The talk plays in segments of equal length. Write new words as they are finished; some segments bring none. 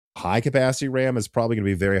high capacity RAM is probably going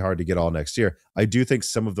to be very hard to get all next year. I do think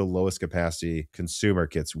some of the lowest capacity consumer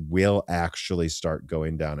kits will actually start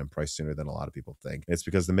going down in price sooner than a lot of people think. It's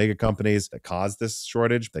because the mega companies that caused this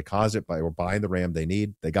shortage, they caused it by buying the RAM they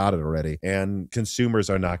need. They got it already. And consumers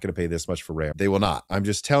are not going to pay this much for RAM. They will not. I'm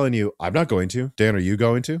just telling you, I'm not going to. Dan, are you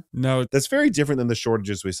going to? No. That's very different than the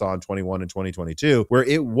shortages we saw in 21 and 2022, where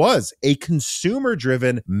it was a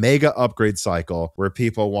consumer-driven mega upgrade cycle where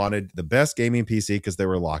people wanted the best gaming PC because they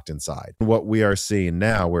were locked inside. What we are seeing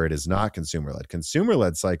now, where it is not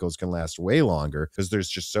consumer-led cycles can last way longer because there's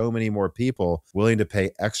just so many more people willing to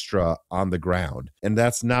pay extra on the ground. And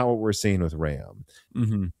that's not what we're seeing with RAM.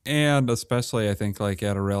 Mm-hmm. And especially, I think, like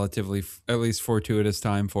at a relatively, at least fortuitous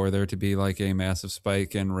time for there to be like a massive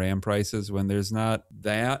spike in RAM prices when there's not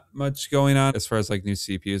that much going on as far as like new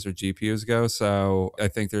CPUs or GPUs go. So I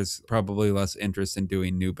think there's probably less interest in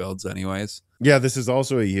doing new builds anyways. Yeah, this is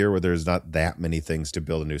also a year where there's not that many things to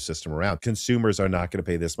build a new system around. Consumers are not going to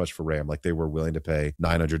pay this much for RAM like they were willing to pay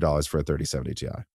 $900 for a 3070 Ti.